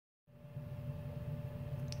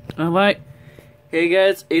Alright, hey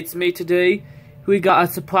guys, it's me today. We got a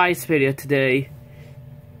surprise video today.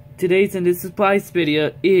 Today's in this surprise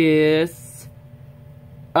video is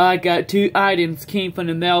I got 2 items came from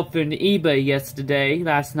the mail from the eBay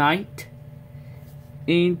last night.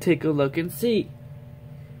 And take a look and see.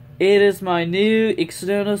 It is my new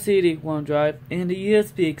external CD-ROM drive and the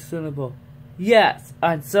USB extendable. Yes,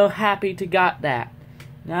 I'm so happy to got that.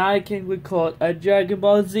 Now I can record a Dragon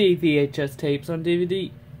Ball Z VHS tapes on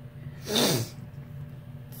DVD.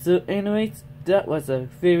 So anyways, that was a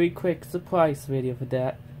very quick surprise video for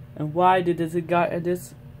that. And why did this got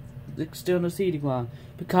this external CD-ROM?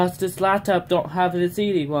 Because this laptop don't have a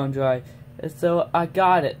CD-ROM drive. And so I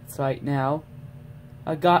got it right now.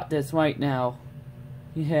 I got this right now.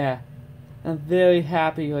 Yeah. I'm very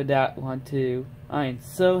happy with that one too. I am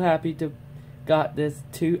so happy to got this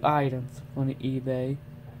 2 items from the eBay.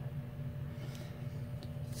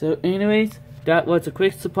 So anyways, that was a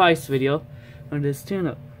quick surprise video on this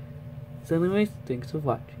channel. So anyways, thanks for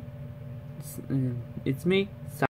watching. It's me.